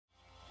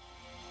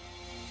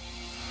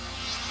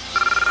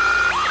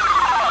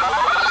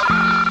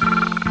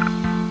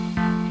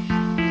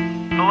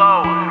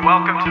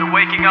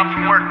Up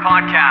From Work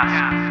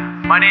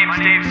podcast. My name's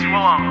Dave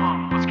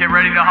Swillem. Let's get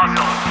ready to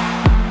hustle.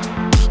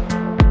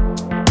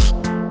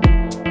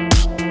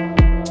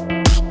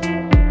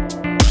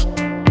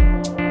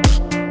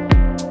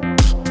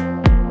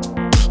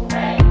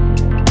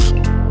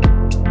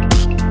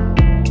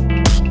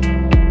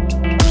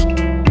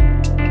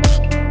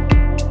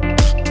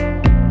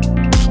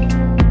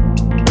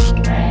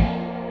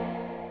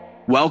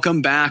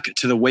 Welcome back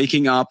to the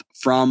Waking Up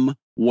From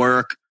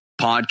Work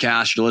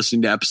podcast. You're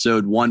listening to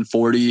episode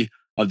 140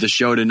 of the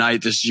show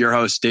tonight. This is your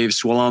host, Dave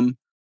Swillem,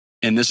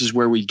 and this is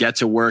where we get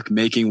to work,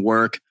 making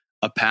work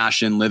a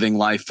passion, living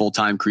life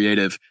full-time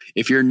creative.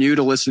 If you're new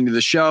to listening to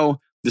the show,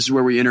 this is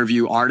where we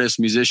interview artists,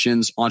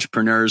 musicians,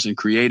 entrepreneurs, and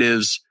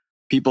creatives,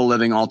 people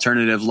living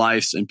alternative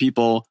lives, and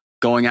people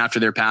going after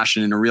their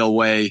passion in a real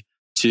way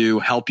to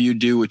help you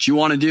do what you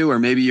want to do, or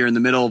maybe you're in the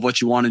middle of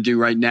what you want to do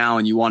right now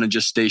and you want to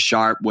just stay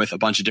sharp with a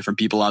bunch of different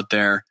people out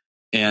there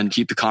and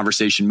keep the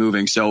conversation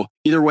moving. So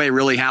either way,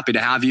 really happy to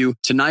have you.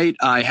 Tonight,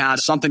 I had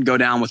something go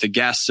down with a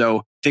guest, so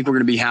I think we're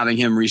going to be having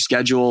him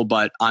reschedule,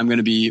 but I'm going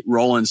to be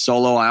rolling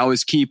solo. I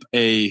always keep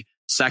a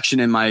section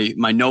in my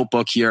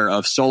notebook here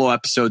of solo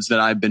episodes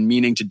that I've been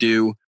meaning to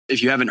do.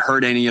 If you haven't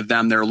heard any of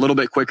them, they're a little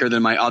bit quicker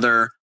than my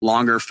other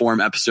longer form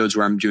episodes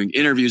where I'm doing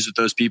interviews with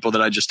those people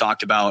that I just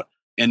talked about.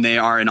 And they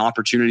are an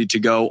opportunity to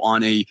go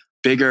on a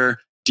bigger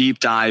deep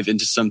dive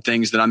into some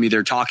things that I'm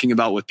either talking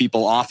about with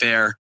people off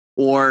air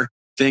or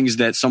things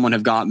that someone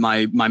have got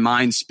my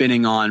mind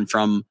spinning on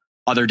from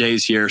other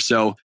days here.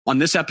 So on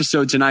this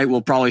episode tonight,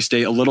 we'll probably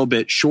stay a little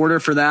bit shorter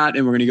for that.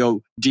 And we're going to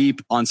go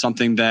deep on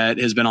something that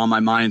has been on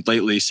my mind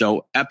lately.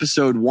 So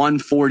episode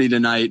 140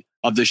 tonight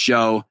of the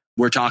show,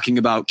 we're talking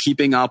about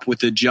keeping up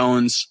with the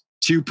Jones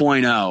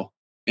 2.0.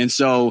 And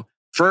so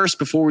first,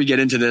 before we get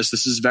into this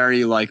is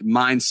very like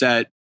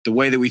mindset, the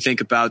way that we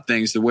think about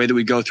things, the way that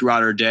we go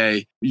throughout our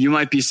day. You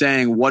might be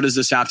saying, what does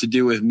this have to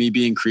do with me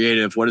being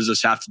creative? What does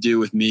this have to do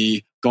with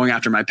me going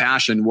after my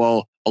passion?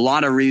 Well, a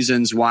lot of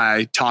reasons why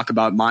I talk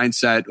about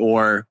mindset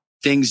or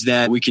things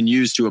that we can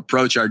use to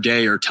approach our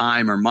day or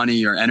time or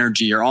money or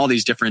energy or all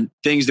these different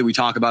things that we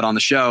talk about on the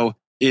show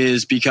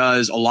is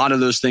because a lot of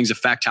those things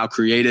affect how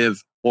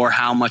creative or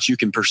how much you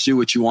can pursue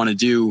what you want to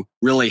do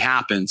really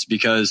happens,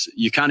 because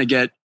you kind of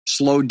get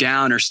slowed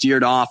down or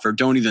steered off or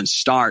don't even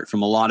start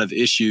from a lot of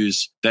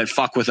issues that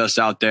fuck with us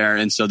out there.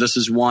 And so this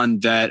is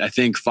one that I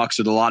think fucks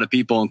with a lot of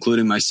people,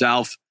 including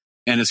myself.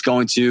 And it's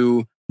going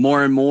to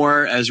more and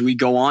more as we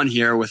go on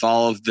here with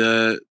all of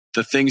the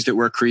things that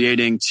we're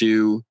creating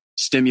to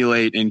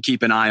stimulate and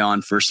keep an eye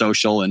on for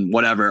social and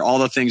whatever, all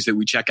the things that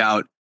we check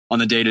out on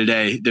the day to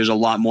day. There's a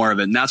lot more of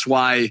it. And that's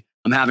why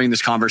I'm having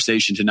this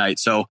conversation tonight.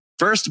 So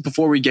first,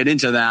 before we get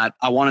into that,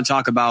 I want to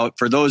talk about,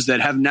 for those that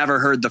have never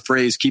heard the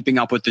phrase keeping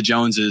up with the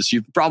Joneses,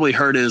 you've probably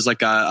heard it as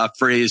like a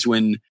phrase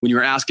when you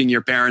were asking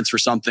your parents for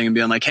something and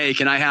being like, hey,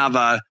 can I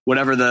have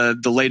whatever the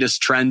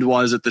latest trend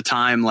was at the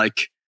time?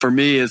 Like for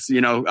me, it's,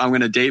 I'm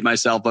going to date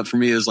myself, but for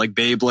me, it's like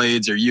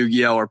Beyblades or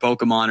Yu-Gi-Oh or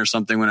Pokemon or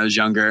something when I was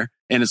younger.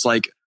 And it's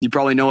like, you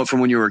probably know it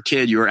from when you were a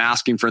kid, you were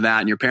asking for that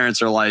and your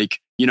parents are like,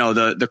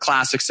 the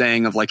classic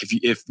saying of like,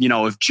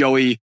 if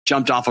Joey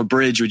jumped off a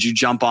bridge, would you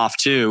jump off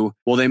too?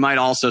 Well, they might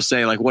also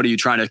say like, what are you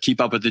trying to keep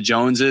up with the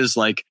Joneses?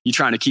 Like you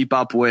trying to keep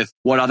up with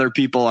what other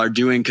people are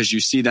doing because you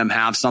see them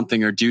have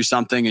something or do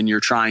something and you're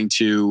trying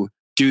to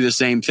do the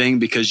same thing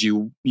because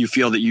you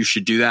feel that you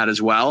should do that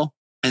as well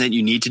and that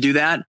you need to do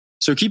that.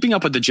 So keeping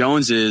up with the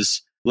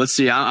Joneses, let's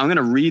see, I'm going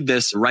to read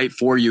this right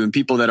for you, and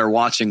people that are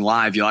watching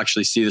live, you'll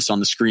actually see this on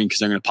the screen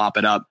because I'm going to pop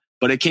it up.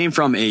 But it came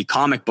from a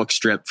comic book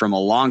strip from a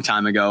long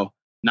time ago.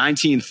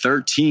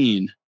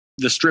 1913.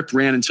 The strip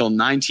ran until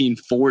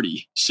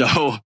 1940.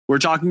 So we're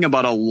talking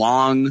about a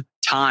long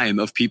time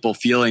of people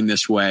feeling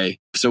this way.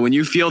 So when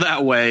you feel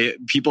that way,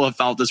 people have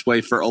felt this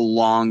way for a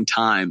long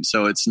time.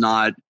 So it's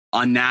not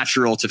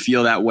unnatural to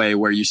feel that way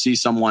where you see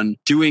someone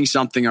doing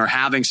something or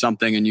having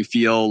something and you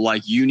feel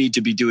like you need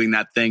to be doing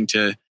that thing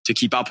to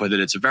keep up with it.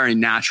 It's a very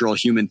natural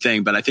human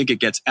thing, but I think it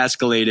gets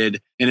escalated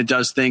and it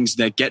does things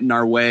that get in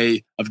our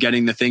way of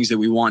getting the things that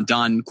we want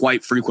done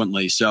quite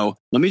frequently. So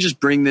let me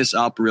just bring this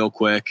up real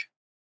quick.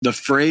 The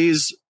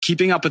phrase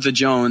keeping up with the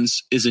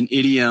Jones is an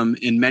idiom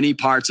in many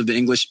parts of the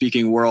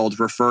English-speaking world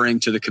referring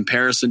to the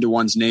comparison to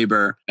one's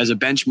neighbor as a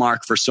benchmark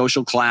for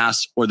social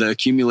class or the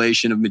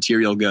accumulation of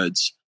material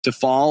goods. To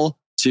fall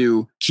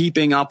to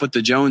keeping up with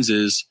the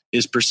Joneses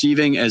is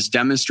perceiving as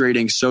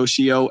demonstrating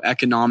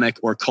socio-economic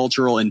or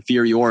cultural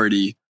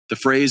inferiority. The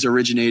phrase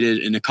originated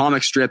in a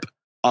comic strip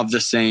of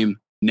the same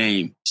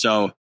name.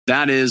 So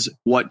that is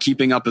what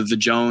keeping up with the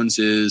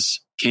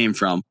Joneses came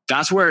from.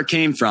 That's where it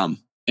came from.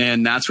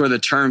 And that's where the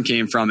term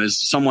came from,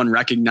 is someone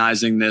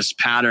recognizing this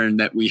pattern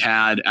that we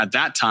had at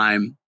that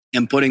time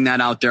and putting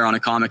that out there on a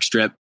comic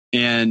strip.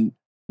 And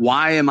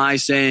why am I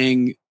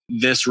saying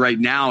this right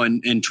now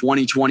in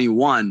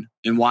 2021?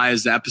 And why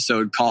is the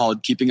episode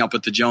called Keeping Up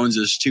with the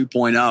Joneses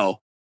 2.0?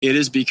 It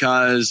is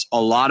because a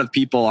lot of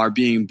people are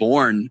being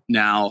born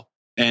now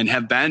and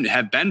have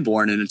been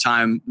born in a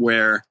time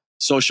where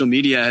social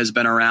media has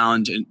been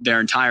around their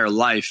entire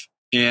life.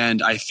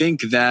 And I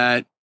think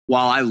that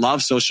while I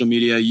love social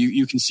media,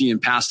 you can see in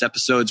past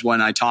episodes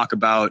when I talk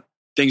about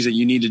things that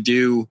you need to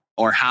do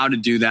or how to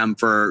do them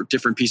for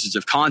different pieces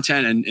of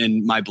content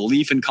and my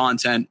belief in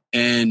content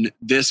in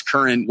this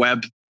current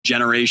web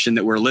generation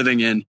that we're living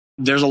in.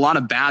 There's a lot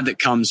of bad that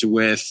comes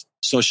with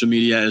social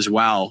media as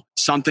well.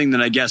 Something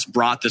that I guess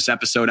brought this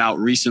episode out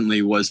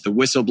recently was the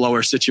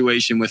whistleblower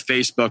situation with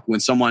Facebook, when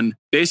someone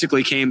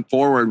basically came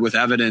forward with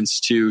evidence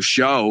to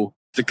show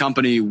the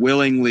company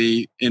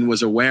willingly and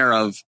was aware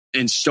of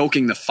and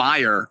stoking the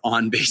fire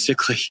on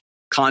basically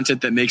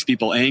content that makes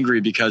people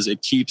angry because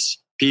it keeps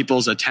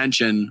people's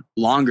attention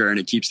longer and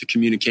it keeps the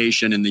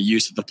communication and the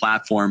use of the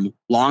platform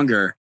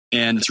longer.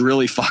 And it's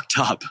really fucked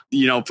up.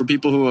 You know, for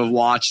people who have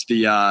watched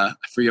the, I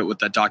forget what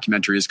that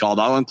documentary is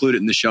called. I'll include it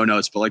in the show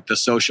notes, but like The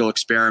Social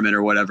Experiment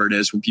or whatever it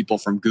is, when people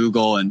from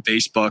Google and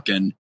Facebook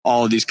and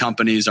all of these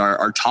companies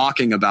are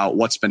talking about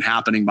what's been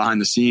happening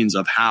behind the scenes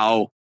of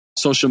how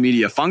social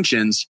media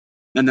functions.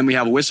 And then we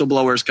have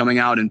whistleblowers coming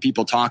out and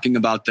people talking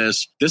about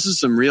this. This is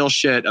some real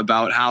shit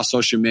about how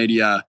social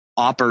media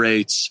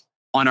operates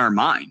on our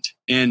mind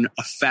and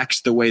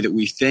affects the way that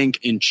we think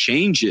and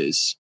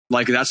changes.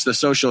 Like that's The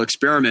Social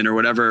Experiment or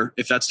whatever,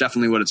 if that's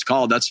definitely what it's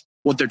called. That's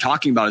what they're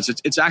talking about.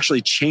 It's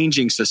actually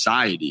changing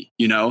society,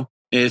 you know?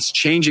 It's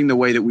changing the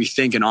way that we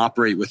think and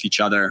operate with each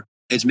other.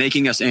 It's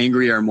making us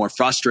angrier and more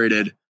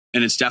frustrated.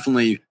 And it's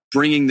definitely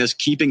bringing this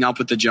keeping up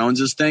with the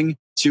Joneses thing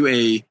to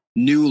a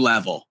new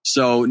level.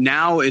 So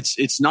now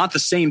it's not the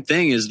same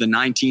thing as the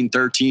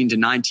 1913 to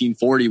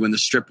 1940 when the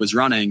strip was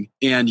running.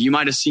 And you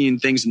might have seen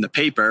things in the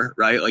paper,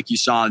 right? Like you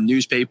saw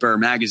newspaper,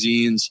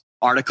 magazines,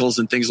 articles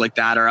and things like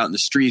that are out in the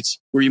streets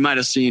where you might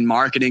have seen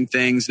marketing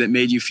things that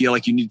made you feel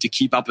like you need to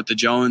keep up with the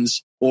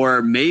Jones.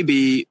 Or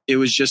maybe it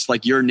was just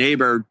like your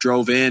neighbor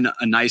drove in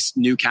a nice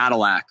new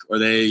Cadillac, or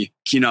they,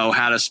 you know,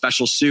 had a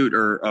special suit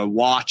or a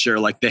watch, or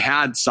like they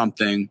had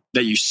something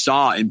that you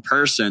saw in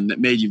person that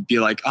made you be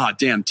like, oh,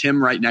 damn,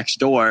 Tim right next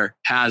door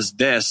has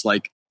this.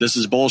 Like, this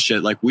is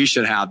bullshit. Like, we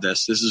should have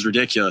this. This is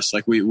ridiculous.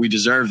 Like, we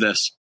deserve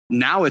this.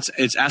 Now it's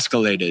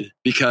escalated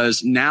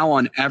because now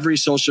on every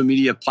social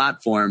media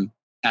platform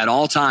at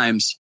all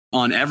times,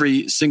 on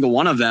every single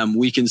one of them,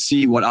 we can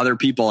see what other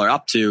people are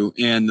up to.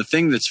 And the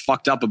thing that's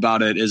fucked up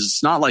about it is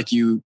it's not like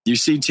you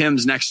see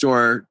Tim's next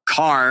door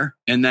car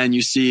and then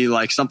you see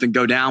like something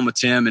go down with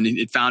Tim and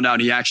it found out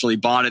he actually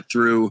bought it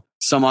through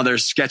some other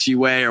sketchy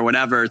way or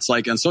whatever. It's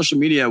like on social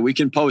media, we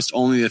can post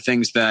only the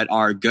things that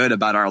are good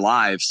about our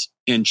lives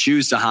and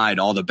choose to hide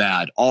all the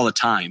bad all the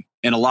time.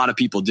 And a lot of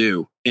people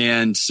do.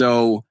 And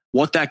so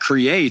what that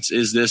creates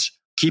is this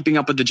keeping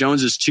up with the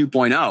Joneses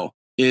 2.0.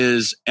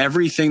 Is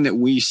everything that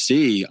we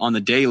see on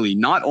the daily.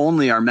 Not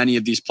only are many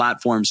of these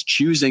platforms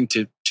choosing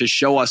to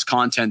show us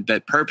content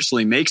that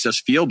purposely makes us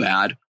feel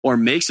bad or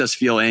makes us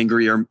feel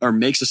angry or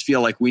makes us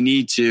feel like we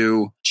need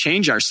to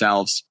change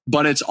ourselves,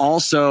 but it's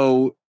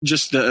also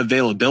just the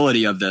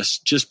availability of this,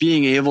 just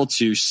being able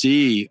to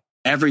see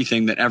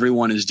everything that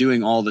everyone is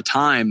doing all the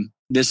time.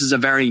 This is a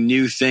very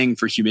new thing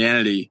for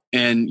humanity.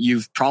 And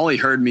you've probably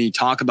heard me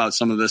talk about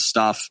some of this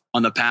stuff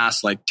on the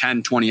past like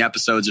 10, 20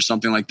 episodes or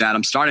something like that.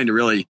 I'm starting to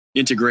really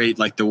integrate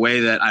like the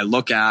way that I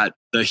look at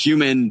the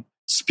human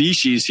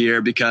species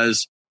here,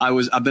 because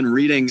I've been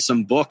reading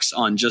some books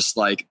on just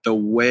like the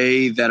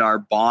way that our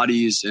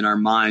bodies and our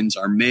minds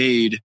are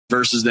made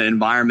versus the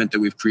environment that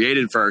we've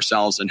created for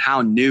ourselves, and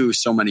how new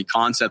so many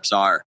concepts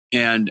are,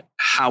 and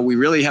how we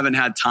really haven't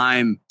had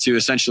time to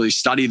essentially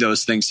study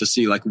those things to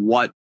see like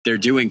what they're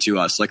doing to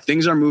us. Like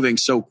things are moving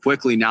so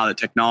quickly now that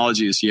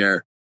technology is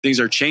here. Things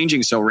are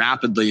changing so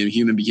rapidly in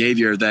human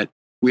behavior that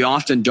we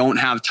often don't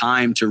have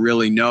time to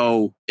really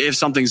know if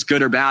something's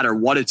good or bad or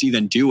what it's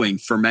even doing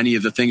for many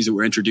of the things that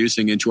we're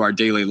introducing into our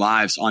daily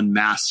lives on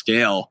mass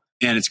scale.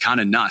 And it's kind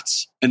of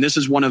nuts. And this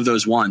is one of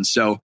those ones.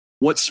 So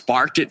what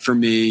sparked it for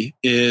me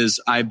is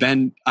I've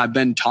been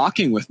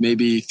talking with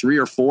maybe 3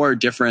 or 4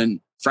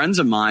 different friends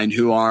of mine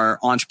who are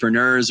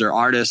entrepreneurs or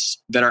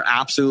artists that are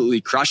absolutely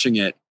crushing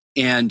it.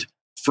 And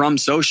from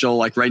social,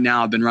 like right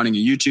now, I've been running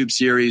a YouTube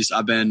series.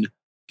 I've been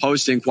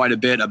posting quite a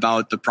bit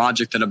about the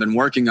project that I've been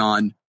working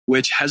on,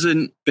 which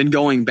hasn't been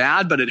going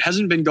bad, but it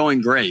hasn't been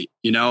going great.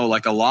 You know,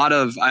 like a lot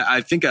of, I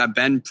think I've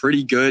been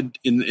pretty good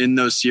in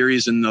those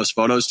series and those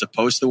photos to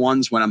post the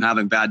ones when I'm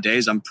having bad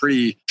days. I'm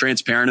pretty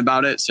transparent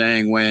about it,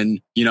 saying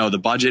when, you know, the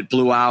budget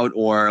blew out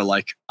or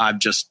like I'm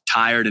just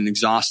tired and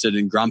exhausted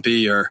and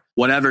grumpy or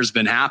whatever's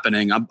been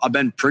happening. I've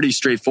been pretty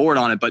straightforward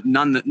on it, but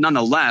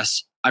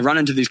nonetheless, I run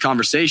into these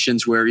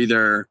conversations where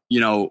either,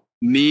 you know,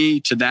 me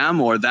to them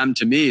or them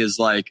to me is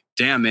like,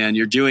 damn, man,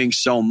 you're doing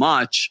so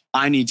much.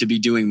 I need to be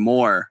doing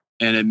more.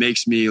 And it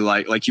makes me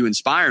like you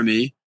inspire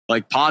me,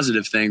 like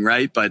positive thing,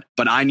 right? But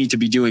I need to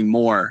be doing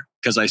more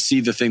because I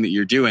see the thing that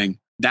you're doing.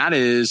 That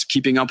is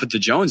keeping up with the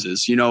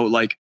Joneses. You know,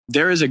 like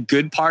there is a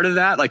good part of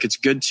that. Like it's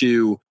good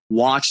to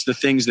watch the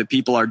things that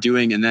people are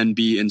doing and then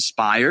be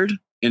inspired.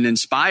 And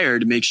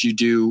inspired makes you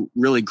do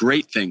really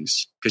great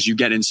things because you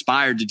get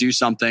inspired to do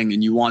something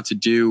and you want to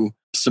do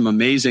some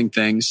amazing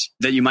things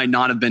that you might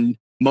not have been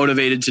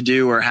motivated to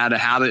do or had a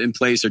habit in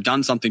place or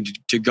done something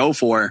to go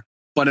for.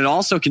 But it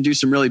also can do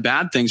some really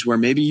bad things where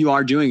maybe you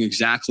are doing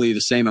exactly the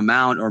same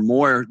amount or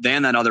more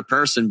than that other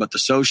person, but the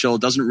social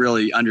doesn't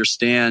really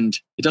understand.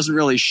 It doesn't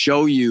really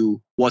show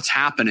you what's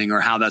happening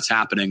or how that's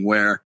happening,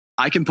 where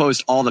I can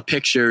post all the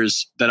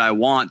pictures that I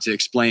want to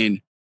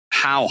explain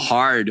how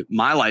hard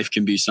my life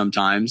can be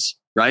sometimes,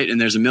 right?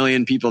 And there's a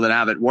million people that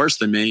have it worse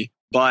than me.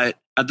 But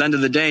at the end of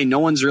the day, no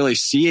one's really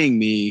seeing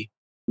me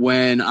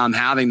when I'm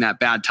having that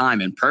bad time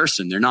in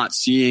person. They're not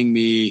seeing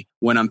me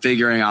when I'm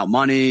figuring out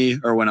money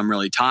or when I'm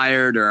really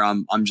tired or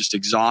I'm just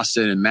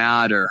exhausted and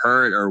mad or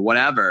hurt or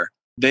whatever.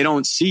 They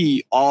don't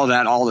see all of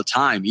that all the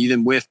time,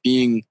 even with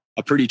being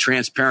a pretty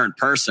transparent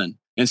person.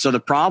 And so the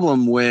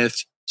problem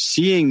with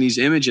seeing these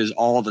images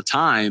all the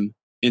time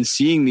and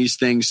seeing these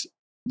things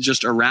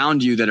just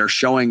around you that are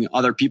showing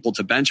other people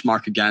to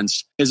benchmark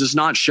against is it's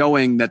not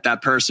showing that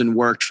that person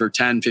worked for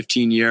 10,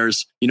 15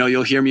 years. You know,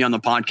 you'll hear me on the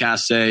podcast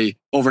say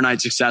overnight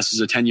success is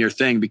a 10-year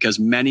thing because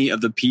many of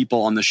the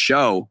people on the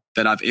show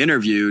that I've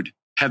interviewed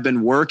have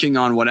been working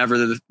on whatever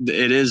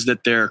it is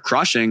that they're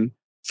crushing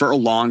for a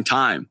long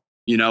time,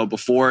 you know,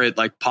 before it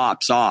like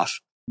pops off.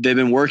 They've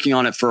been working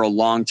on it for a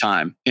long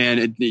time,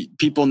 and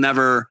people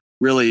never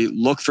really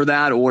look for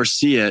that or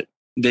see it.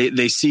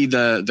 They see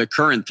the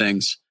current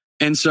things.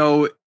 And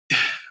so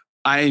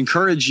I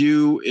encourage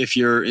you, if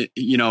you're,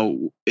 you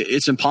know,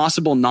 it's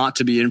impossible not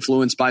to be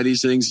influenced by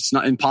these things. It's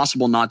not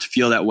impossible not to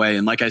feel that way.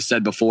 And like I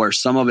said before,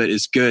 some of it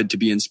is good to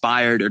be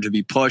inspired or to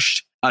be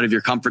pushed out of your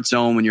comfort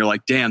zone when you're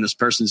like, damn, this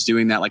person's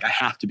doing that. Like, I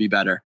have to be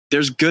better.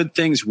 There's good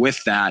things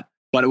with that.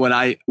 But what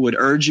I would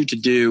urge you to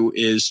do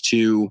is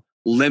to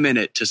limit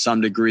it to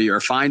some degree or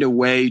find a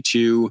way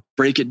to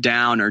break it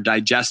down or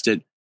digest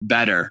it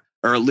better.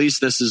 Or at least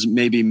this is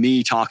maybe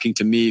me talking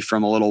to me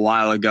from a little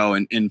while ago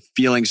and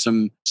feeling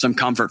some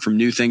comfort from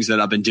new things that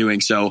I've been doing.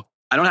 So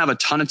I don't have a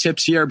ton of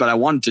tips here, but I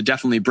wanted to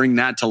definitely bring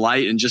that to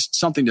light and just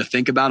something to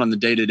think about on the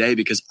day to day,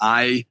 because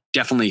I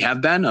definitely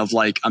have been of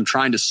like, I'm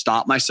trying to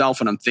stop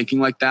myself when I'm thinking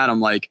like that. I'm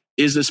like,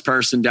 is this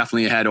person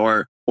definitely ahead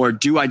or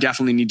do I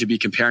definitely need to be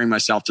comparing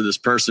myself to this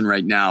person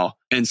right now?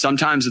 And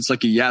sometimes it's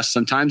like a yes,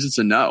 sometimes it's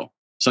a no.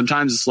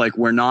 Sometimes it's like,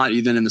 we're not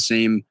even in the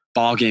same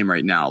ball game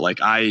right now. Like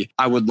I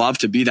would love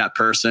to be that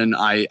person.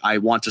 I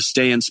want to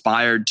stay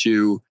inspired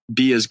to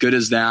be as good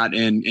as that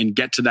and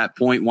get to that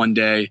point one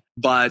day.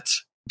 But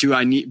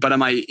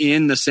am I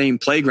in the same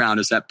playground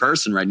as that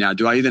person right now?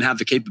 Do I even have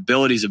the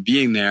capabilities of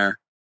being there?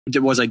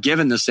 Was I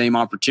given the same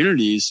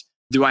opportunities?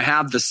 Do I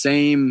have the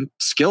same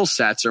skill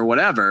sets or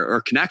whatever, or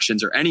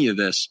connections or any of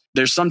this?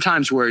 There's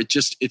sometimes where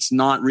it's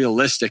not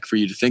realistic for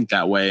you to think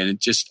that way. And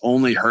it just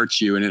only hurts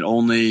you and it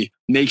only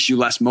makes you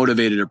less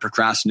motivated to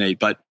procrastinate.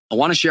 But I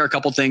want to share a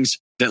couple things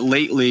that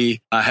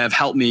lately have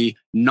helped me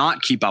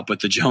not keep up with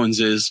the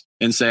Joneses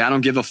and say, I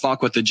don't give a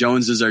fuck what the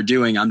Joneses are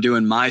doing. I'm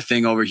doing my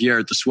thing over here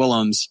at the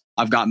Swillums.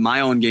 I've got my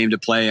own game to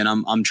play and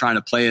I'm trying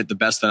to play it the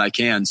best that I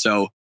can.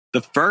 So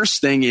the first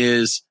thing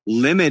is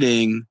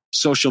limiting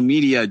social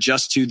media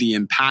just to the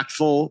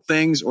impactful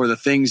things or the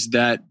things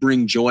that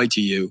bring joy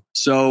to you.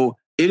 So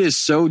it is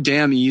so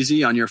damn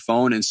easy on your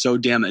phone and so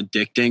damn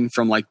addicting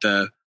from like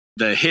the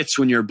hits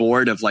when you're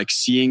bored of like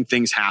seeing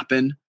things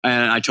happen.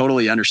 And I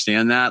totally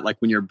understand that. Like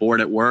when you're bored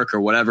at work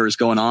or whatever is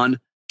going on,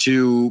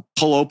 to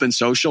pull open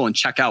social and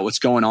check out what's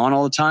going on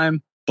all the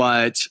time.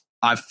 But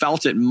I've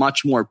felt it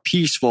much more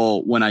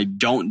peaceful when I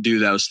don't do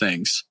those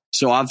things.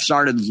 So I've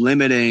started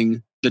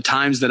limiting the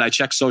times that I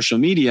check social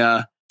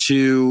media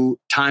to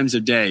times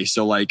of day.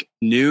 So like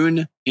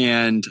noon,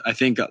 and I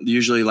think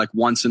usually like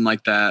once in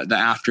like the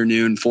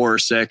afternoon, 4 or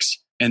 6.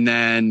 And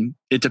then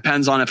it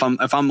depends on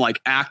if I'm like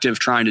active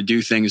trying to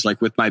do things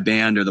like with my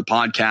band or the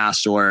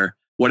podcast or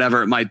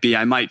whatever it might be.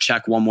 I might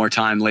check one more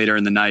time later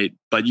in the night,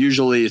 but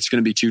usually it's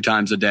going to be 2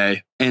 times a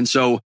day. And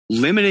so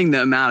limiting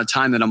the amount of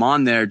time that I'm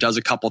on there does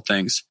a couple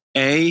things.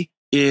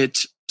 It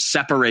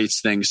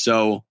separates things.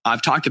 So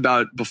I've talked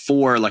about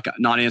before, like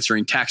not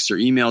answering texts or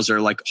emails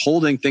or like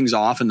holding things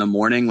off in the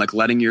morning, like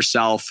letting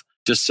yourself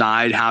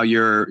decide how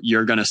you're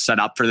going to set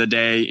up for the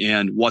day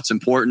and what's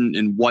important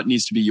and what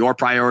needs to be your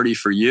priority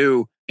for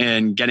you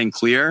and getting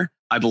clear.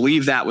 I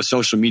believe that with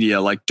social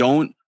media, like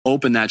don't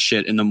open that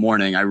shit in the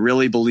morning. I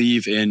really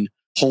believe in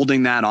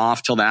holding that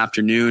off till the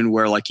afternoon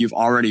where like you've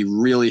already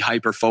really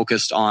hyper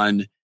focused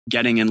on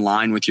getting in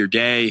line with your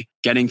day,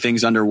 getting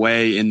things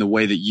underway in the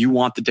way that you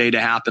want the day to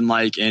happen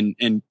like, and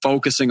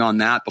focusing on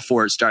that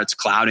before it starts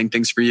clouding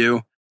things for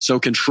you. So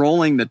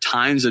controlling the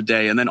times of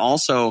day, and then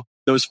also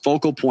those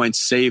focal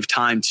points save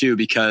time too,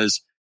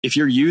 because if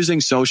you're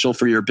using social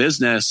for your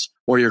business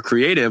or your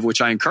creative,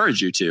 which I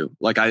encourage you to,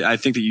 like I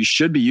think that you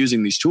should be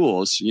using these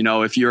tools, you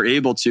know, if you're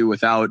able to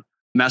without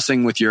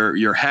messing with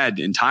your head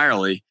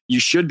entirely,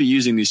 you should be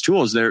using these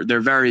tools. They're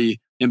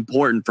very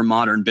important for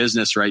modern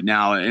business right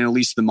now. And at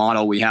least the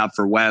model we have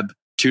for Web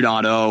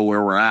 2.0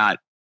 where we're at,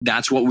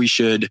 that's what we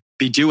should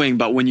be doing.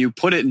 But when you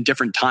put it in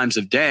different times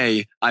of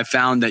day, I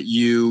found that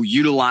you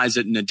utilize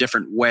it in a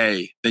different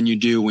way than you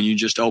do when you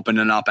just open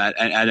it up at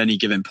any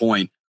given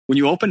point. When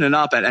you open it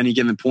up at any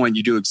given point,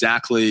 you do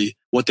exactly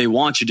what they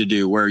want you to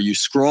do, where you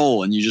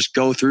scroll and you just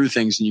go through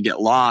things and you get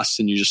lost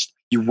and you just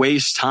you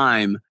waste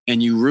time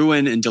and you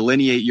ruin and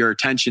delineate your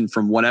attention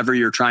from whatever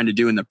you're trying to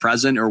do in the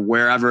present or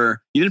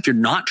wherever, even if you're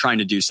not trying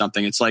to do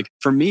something. It's like,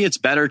 for me, it's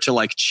better to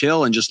like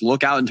chill and just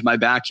look out into my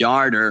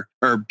backyard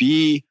or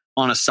be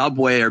on a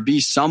subway or be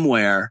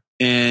somewhere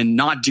and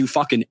not do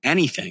fucking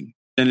anything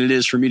than it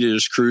is for me to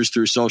just cruise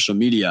through social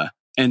media.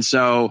 And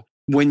so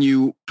when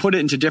you put it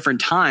into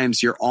different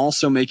times, you're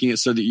also making it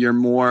so that you're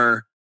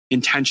more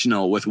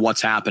intentional with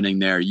what's happening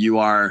there. You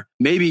are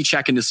maybe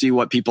checking to see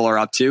what people are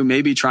up to,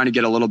 maybe trying to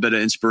get a little bit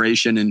of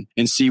inspiration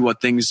and see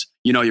what things,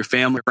 your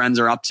family, friends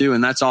are up to.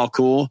 And that's all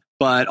cool.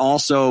 But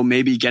also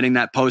maybe getting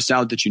that post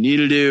out that you need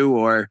to do,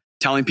 or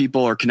telling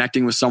people or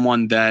connecting with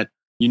someone that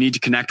you need to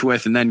connect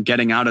with, and then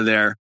getting out of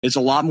there. It's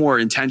a lot more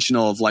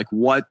intentional of like,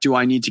 what do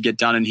I need to get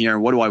done in here?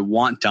 What do I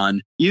want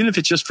done? Even if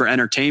it's just for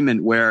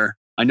entertainment, where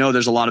I know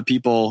there's a lot of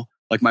people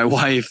like my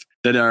wife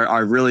that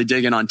are really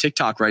digging on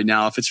TikTok right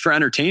now. If it's for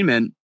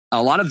entertainment,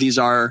 a lot of these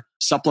are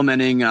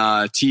supplementing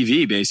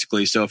TV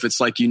basically. So if it's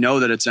like,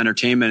 that it's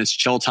entertainment, it's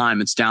chill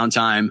time, it's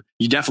downtime,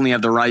 you definitely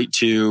have the right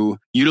to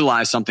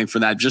utilize something for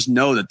that. Just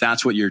know that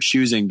that's what you're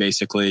choosing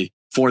basically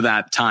for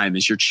that time,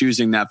 is you're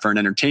choosing that for an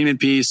entertainment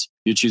piece,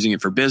 you're choosing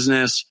it for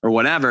business or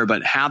whatever.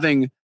 But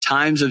having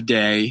times of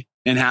day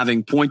and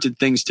having pointed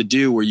things to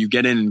do where you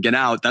get in and get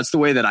out, that's the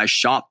way that I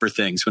shop for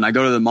things. When I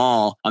go to the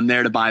mall, I'm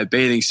there to buy a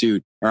bathing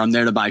suit, or I'm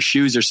there to buy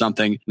shoes or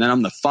something, and then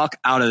I'm the fuck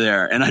out of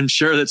there. And I'm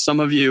sure that some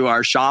of you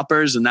are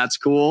shoppers, and that's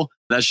cool.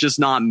 That's just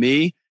not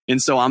me.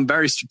 And so I'm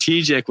very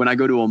strategic when I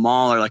go to a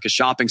mall or like a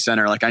shopping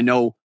center. Like, I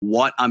know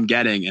what I'm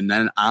getting, and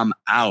then I'm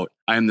out.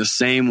 I am the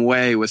same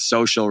way with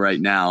social right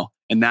now.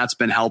 And that's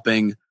been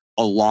helping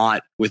a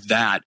lot with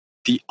that.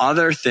 The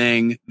other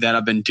thing that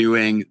I've been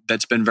doing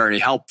that's been very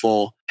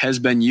helpful has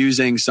been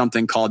using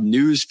something called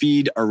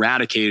Newsfeed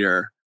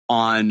Eradicator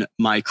on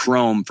my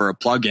Chrome for a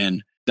plugin.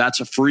 That's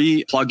a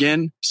free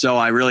plugin, so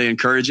I really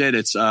encourage it.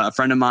 It's a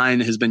friend of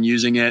mine has been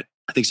using it.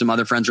 I think some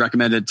other friends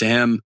recommended it to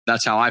him.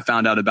 That's how I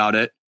found out about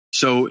it.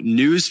 So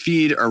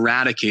Newsfeed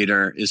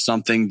Eradicator is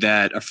something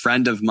that a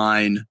friend of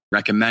mine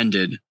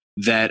recommended,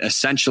 that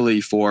essentially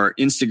for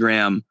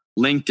Instagram,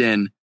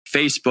 LinkedIn,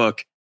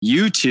 Facebook,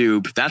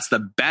 YouTube, that's the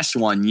best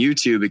one,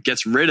 YouTube, it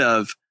gets rid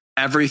of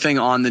everything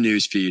on the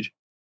newsfeed.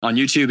 On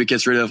YouTube, it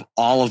gets rid of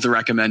all of the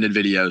recommended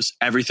videos.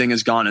 Everything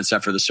is gone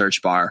except for the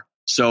search bar.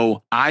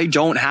 So I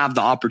don't have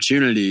the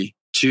opportunity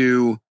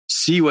to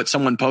see what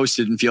someone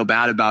posted and feel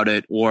bad about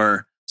it,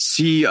 or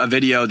see a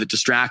video that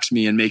distracts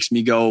me and makes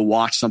me go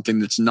watch something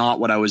that's not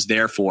what I was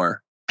there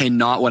for and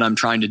not what I'm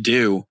trying to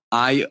do.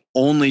 I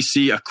only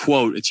see a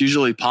quote. It's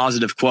usually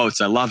positive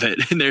quotes. I love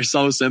it. And they're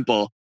so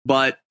simple.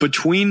 But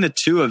between the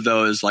two of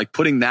those, like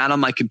putting that on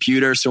my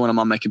computer, so when I'm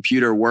on my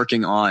computer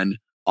working on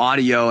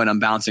audio and I'm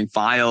bouncing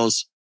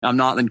files, I'm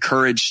not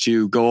encouraged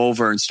to go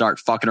over and start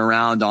fucking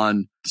around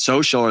on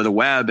social or the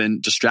web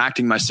and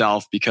distracting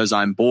myself because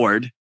I'm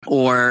bored.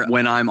 Or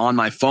when I'm on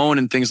my phone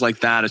and things like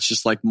that, it's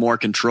just like more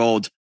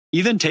controlled.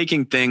 Even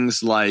taking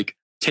things like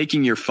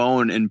taking your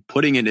phone and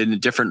putting it in a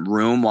different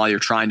room while you're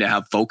trying to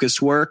have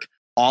focus work,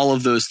 all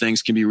of those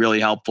things can be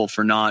really helpful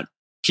for not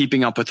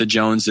keeping up with the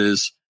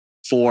Joneses,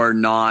 for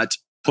not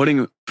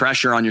putting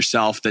pressure on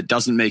yourself that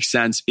doesn't make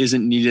sense,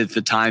 isn't needed at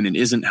the time, and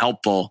isn't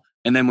helpful.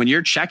 And then when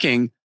you're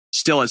checking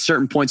still at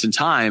certain points in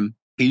time,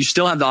 you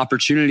still have the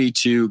opportunity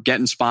to get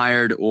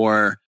inspired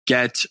or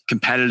get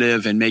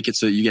competitive and make it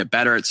so that you get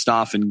better at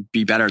stuff and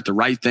be better at the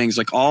right things.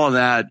 Like, all of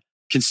that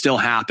can still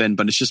happen,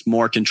 but it's just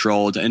more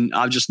controlled. And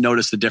I've just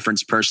noticed the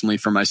difference personally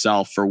for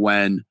myself for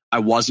when I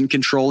wasn't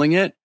controlling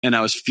it and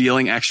I was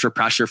feeling extra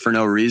pressure for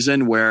no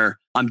reason, where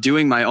I'm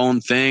doing my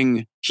own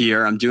thing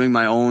here. I'm doing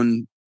my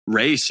own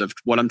race of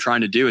what I'm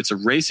trying to do. It's a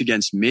race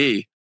against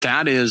me.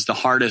 That is the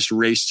hardest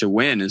race to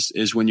win,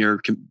 is when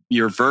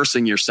you're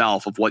versing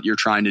yourself of what you're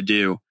trying to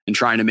do and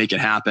trying to make it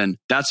happen.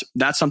 That's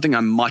something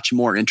I'm much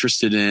more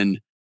interested in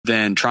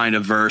than trying to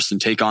verse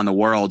and take on the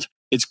world.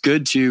 It's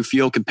good to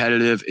feel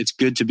competitive. It's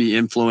good to be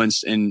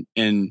influenced and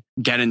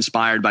get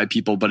inspired by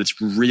people, but it's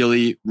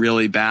really,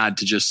 really bad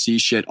to just see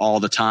shit all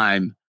the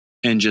time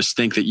and just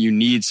think that you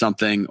need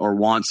something or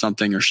want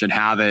something or should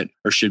have it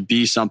or should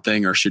be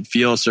something or should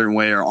feel a certain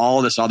way or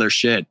all this other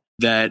shit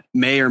that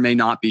may or may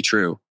not be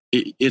true.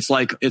 It's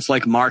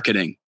like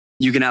marketing.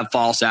 You can have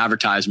false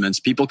advertisements.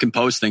 People can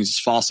post things as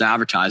false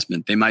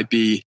advertisement. They might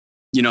be,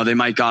 they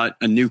might got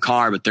a new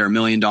car, but they're $1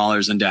 million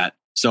in debt.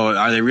 So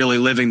are they really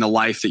living the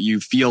life that you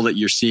feel that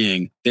you're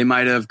seeing? They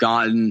might have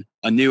gotten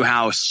a new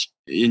house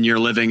and you're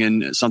living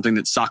in something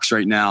that sucks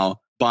right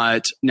now,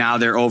 but now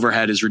their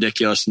overhead is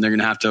ridiculous and they're going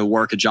to have to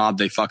work a job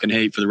they fucking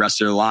hate for the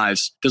rest of their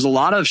lives. There's a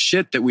lot of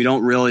shit that we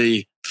don't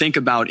really think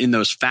about in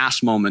those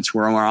fast moments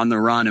where we're on the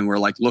run and we're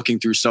like looking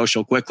through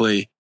social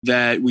quickly,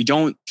 that we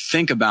don't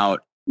think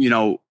about,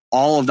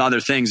 all of the other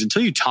things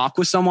until you talk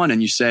with someone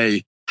and you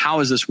say, how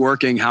is this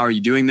working? How are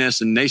you doing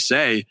this? And they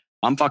say,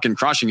 I'm fucking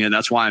crushing it.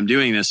 That's why I'm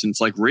doing this. And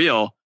it's like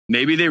real.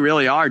 Maybe they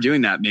really are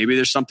doing that. Maybe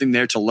there's something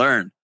there to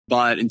learn.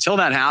 But until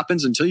that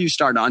happens, until you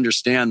start to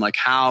understand like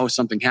how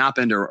something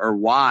happened or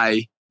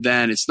why,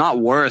 then it's not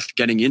worth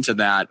getting into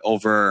that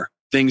over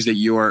things that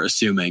you're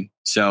assuming.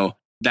 So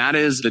that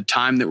is the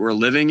time that we're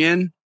living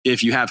in.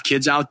 If you have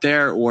kids out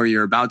there or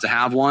you're about to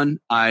have one,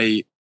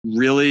 I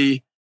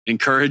really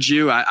encourage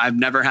you. I've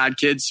never had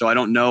kids, so I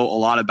don't know a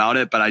lot about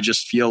it, but I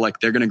just feel like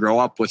they're going to grow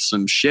up with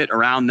some shit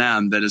around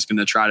them that is going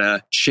to try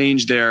to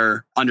change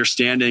their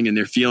understanding and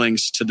their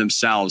feelings to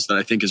themselves that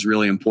I think is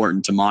really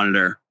important to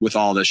monitor with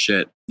all this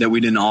shit that we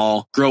didn't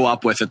all grow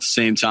up with at the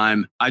same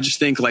time. I just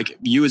think like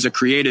you as a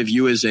creative,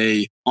 you as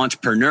a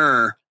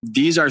entrepreneur,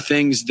 these are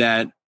things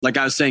that, like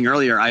I was saying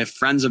earlier, I have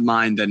friends of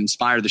mine that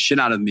inspire the shit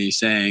out of me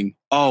saying,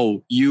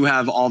 oh, you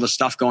have all the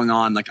stuff going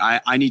on. Like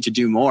I need to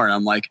do more. And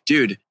I'm like,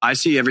 dude, I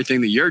see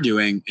everything that you're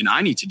doing and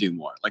I need to do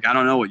more. Like, I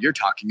don't know what you're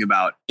talking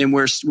about. And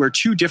we're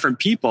two different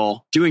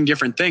people doing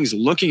different things,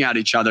 looking at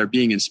each other,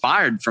 being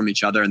inspired from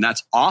each other. And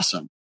that's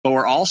awesome. But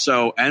we're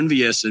also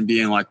envious and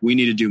being like, we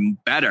need to do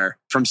better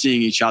from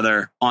seeing each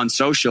other on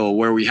social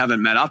where we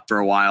haven't met up for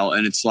a while.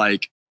 And it's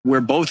like, we're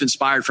both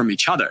inspired from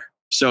each other.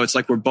 So it's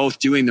like we're both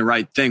doing the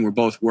right thing. We're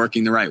both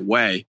working the right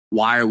way.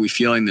 Why are we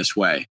feeling this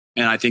way?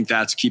 And I think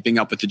that's keeping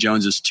up with the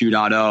Joneses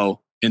 2.0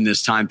 in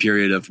this time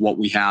period of what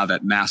we have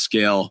at mass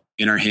scale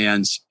in our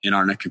hands, in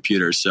our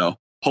computers. So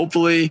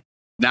hopefully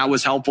that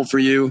was helpful for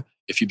you.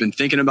 If you've been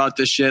thinking about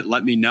this shit,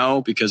 let me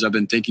know, because I've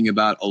been thinking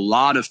about a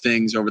lot of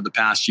things over the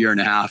past year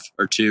and a half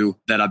or two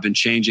that I've been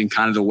changing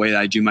kind of the way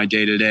that I do my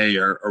day to day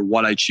or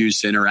what I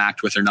choose to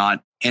interact with or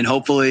not. And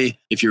hopefully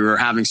if you're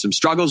having some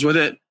struggles with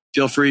it,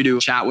 feel free to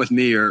chat with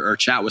me or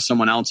chat with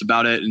someone else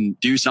about it and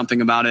do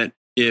something about it.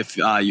 If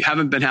you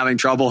haven't been having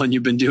trouble and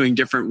you've been doing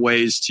different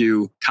ways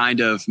to kind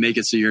of make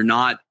it so you're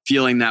not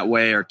feeling that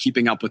way or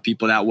keeping up with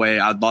people that way,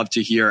 I'd love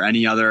to hear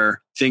any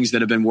other things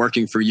that have been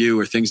working for you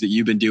or things that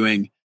you've been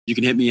doing. You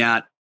can hit me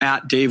at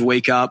Dave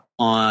Wake Up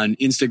on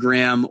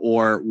Instagram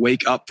or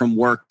Wake Up From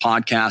Work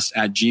Podcast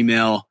at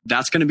Gmail.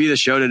 That's going to be the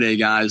show today,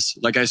 guys.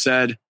 Like I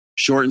said,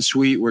 short and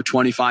sweet. We're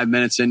 25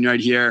 minutes in right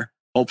here.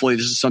 Hopefully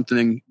this is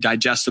something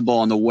digestible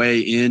on the way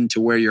into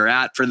where you're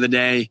at for the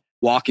day,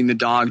 walking the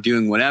dog,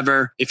 doing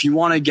whatever. If you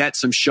want to get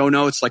some show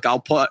notes, like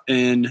I'll put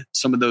in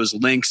some of those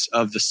links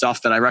of the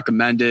stuff that I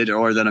recommended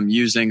or that I'm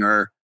using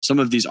or some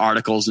of these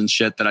articles and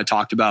shit that I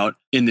talked about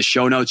in the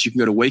show notes. You can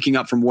go to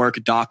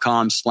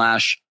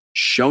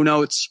wakingupfromwork.com/show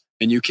notes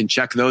and you can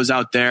check those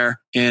out there.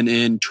 And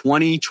in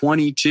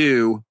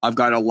 2022, I've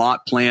got a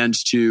lot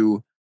planned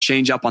to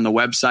change up on the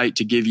website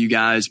to give you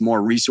guys more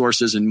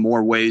resources and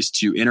more ways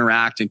to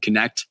interact and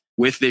connect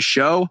with this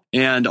show,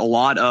 and a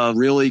lot of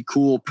really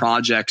cool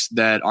projects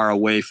that are a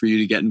way for you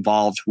to get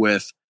involved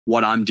with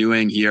what I'm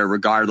doing here,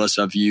 regardless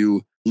of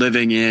you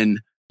living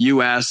in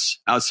US,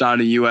 outside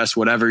of US,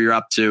 whatever you're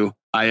up to.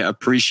 I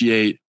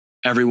appreciate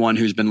everyone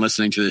who's been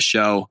listening to this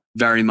show.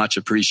 Very much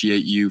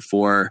appreciate you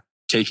for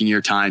taking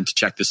your time to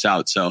check this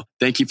out. So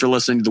thank you for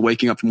listening to the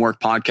Waking Up From Work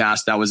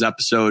podcast. That was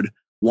episode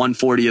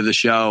 140 of the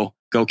show.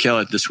 Go kill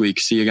it this week.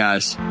 See you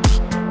guys.